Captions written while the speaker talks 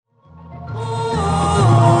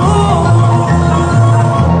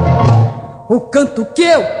O canto que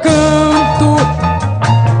eu canto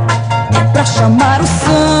é pra chamar o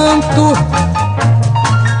santo,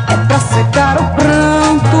 é pra secar o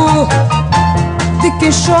pranto de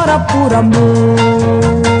quem chora por amor,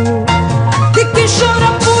 de quem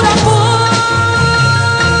chora por amor.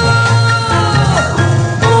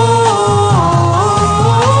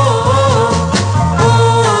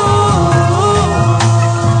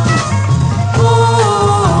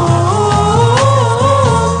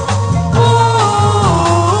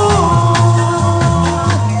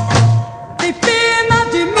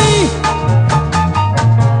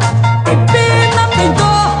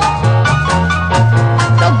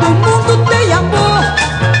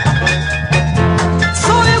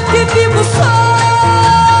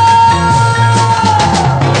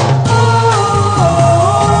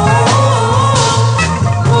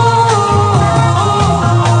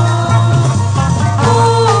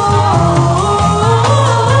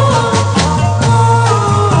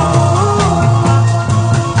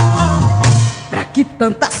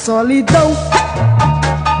 Tanta solidão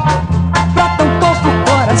pra tão pouco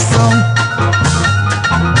coração.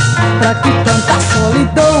 Pra que tanta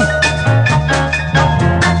solidão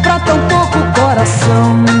pra tão pouco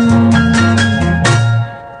coração?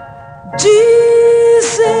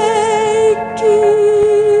 Dizem que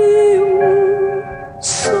o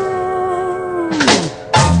sol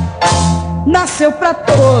nasceu pra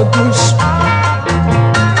todos.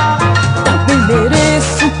 Também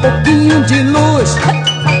mereço um pouquinho de luz,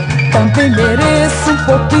 também mereço um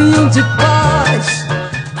pouquinho de paz.